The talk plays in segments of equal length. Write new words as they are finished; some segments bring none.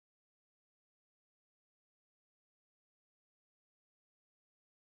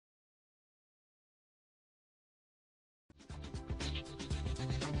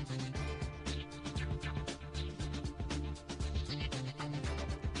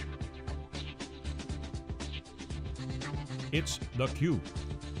It's theCUBE.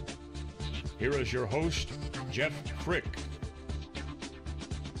 Here is your host, Jeff Frick.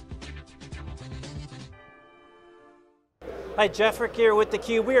 Hi, Jeff Frick here with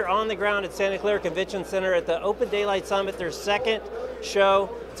theCUBE. We are on the ground at Santa Clara Convention Center at the Open Daylight Summit, their second show.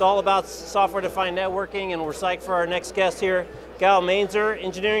 It's all about software-defined networking, and we're psyched for our next guest here, Mainzer,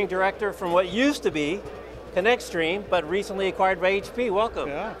 Engineering Director from what used to be ContreXtream, but recently acquired by HP. Welcome.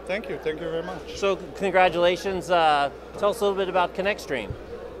 Yeah, thank you very much. So congratulations. Tell us a little bit about ContreXtream.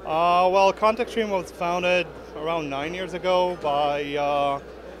 Well, ContreXtream was founded around 9 years ago by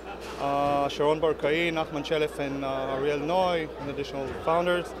Sharon Barkai, Nachman Shelef, and Ariel Noy, and additional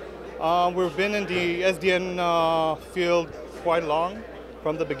founders. We've been in the SDN field quite long,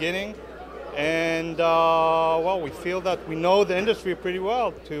 from the beginning. And well, we feel that we know the industry pretty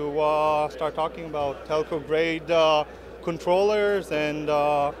well to start talking about telco-grade controllers and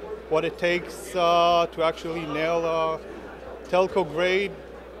what it takes to actually nail a telco-grade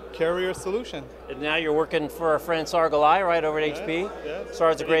carrier solution. And now you're working for our friend Sar Galai, right, over at HP. Yes.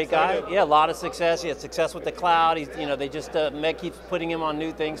 Sar's a great guy. Yeah, a lot of success. He had success with the cloud. He's, they just Meg keeps putting him on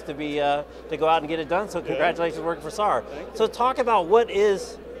new things to be to go out and get it done. So congratulations working for Sar. So talk about what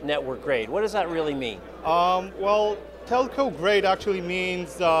is network grade. What does that really mean? Well, telco grade actually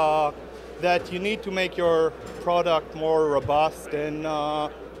means that you need to make your product more robust and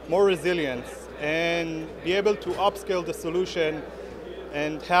more resilient, and be able to upscale the solution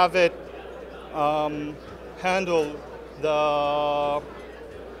and have it handle the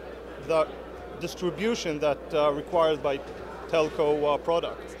distribution that requires by telco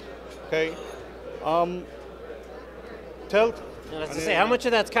products. Okay. How much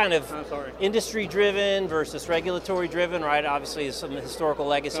of that's kind of industry-driven versus regulatory-driven, right? Obviously, there's some historical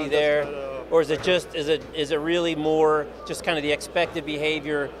legacy there, or is it just is it really more just kind of the expected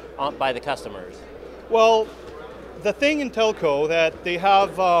behavior by the customers? Well, the thing in telco that they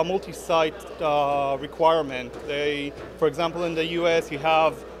have multi-site requirement. For example, in the US, you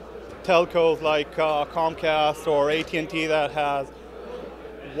have telcos like Comcast or AT&T that has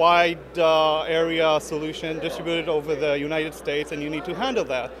wide area solution distributed over the United States, and you need to handle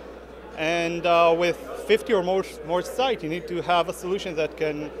that. And with 50 or more sites, you need to have a solution that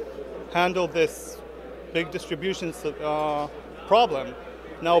can handle this big distribution problem.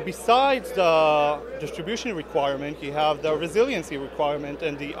 Now, besides the distribution requirement, you have the resiliency requirement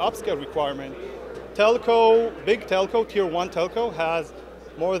and the upscale requirement. Telco, big telco, tier 1 telco, has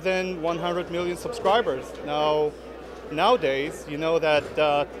more than 100 million subscribers. Nowadays, you know that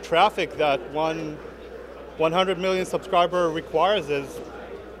traffic that 100 million subscriber requires is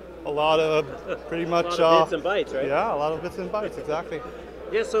a lot of pretty much a lot of bits and bytes, right? Yeah, a lot of bits and bytes, exactly.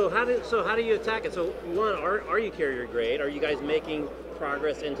 Yeah. So how do you attack it? So one, are you carrier grade? Are you guys making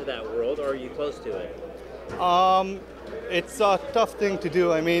progress into that world, or are you close to it? It's a tough thing to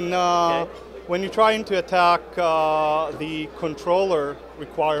do. I mean, when you're trying to attack the controller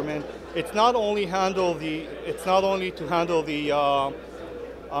requirement, it's not only to handle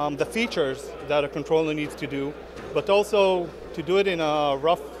the features that a controller needs to do, but also to do it in a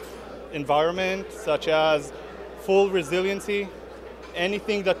rough environment, such as full resiliency.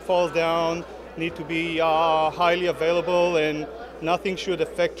 Anything that falls down need to be highly available, and nothing should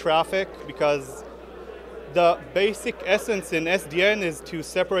affect traffic, because the basic essence in SDN is to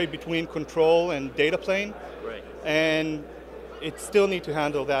separate between control and data plane. Right. And it still need to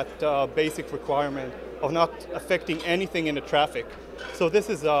handle that basic requirement of not affecting anything in the traffic. So this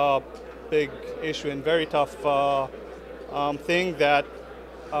is a big issue and very tough thing that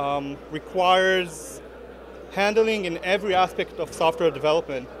requires handling in every aspect of software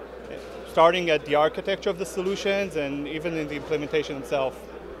development, starting at the architecture of the solutions and even in the implementation itself.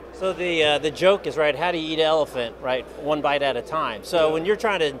 So the joke is, right, how do you eat an elephant, right, one bite at a time? So when you're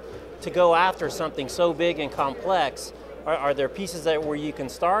trying to go after something so big and complex, are there pieces where you can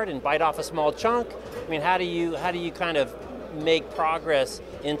start and bite off a small chunk? I mean, how do you kind of make progress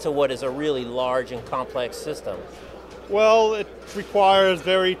into what is a really large and complex system? Well, it requires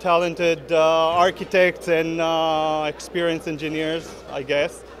very talented architects and experienced engineers, I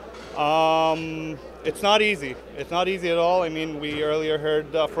guess. It's not easy. It's not easy at all. I mean, we earlier heard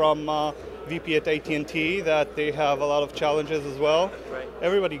from VP at AT&T that they have a lot of challenges as well. Right.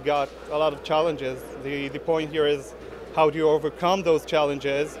 Everybody got a lot of challenges. The point here is, how do you overcome those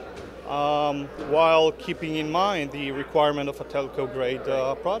challenges while keeping in mind the requirement of a telco-grade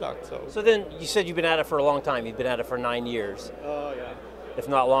product? So then, you said you've been at it for a long time. You've been at it for 9 years. Yeah. If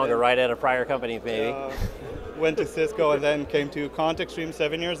not longer, right, at a prior company maybe. Went to Cisco and then came to ContreXtream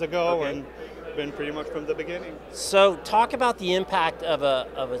 7 years ago, and been pretty much from the beginning. So talk about the impact of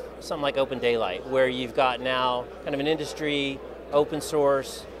something like OpenDaylight, where you've got now kind of an industry, open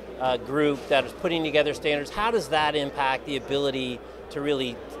source group that is putting together standards. How does that impact the ability to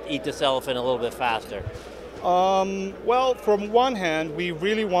really eat this elephant a little bit faster? Well, from one hand, we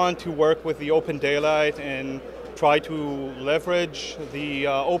really want to work with the OpenDaylight and try to leverage the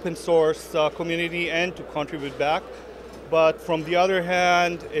open source community and to contribute back. But from the other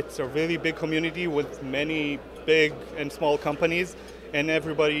hand, it's a really big community with many big and small companies, and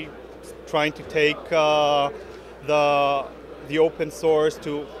everybody trying to take the open source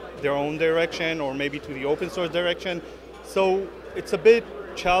to their own direction, or maybe to the open source direction. So it's a bit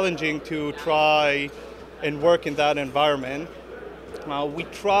challenging to try and work in that environment. We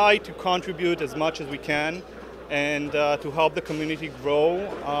try to contribute as much as we can and to help the community grow,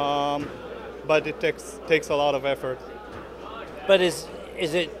 but it takes a lot of effort. But is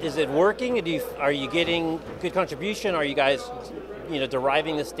it working? Are you getting good contribution? Are you guys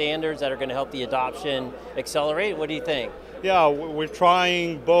deriving the standards that are going to help the adoption accelerate? What do you think? Yeah, we're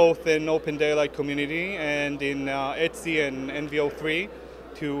trying both in OpenDaylight community and in ETSI and NV03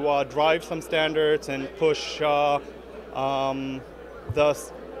 to drive some standards and push the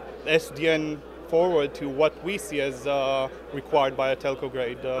SDN forward to what we see as required by a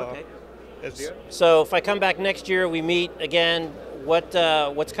telco-grade SDN. So if I come back next year, we meet again, what's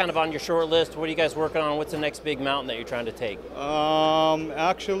kind of on your short list? What are you guys working on? What's the next big mountain that you're trying to take?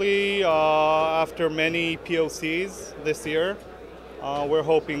 Actually, after many POCs this year, we're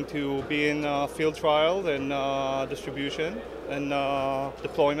hoping to be in field trials and distribution and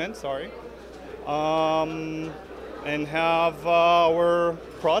deployment, and have our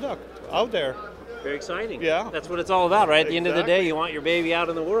product out there. Very exciting. Yeah. That's what it's all about, right? At the end of the day, you want your baby out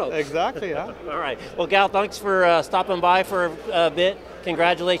in the world. Exactly, yeah. All right. Well, Gal, thanks for stopping by for a bit.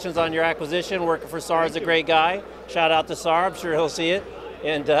 Congratulations on your acquisition. Working for Sar's a great guy. Shout out to Sar. I'm sure he'll see it.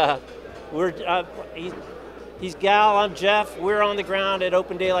 And he's Gal, I'm Jeff. We're on the ground at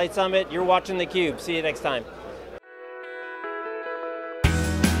Open Daylight Summit. You're watching theCUBE. See you next time.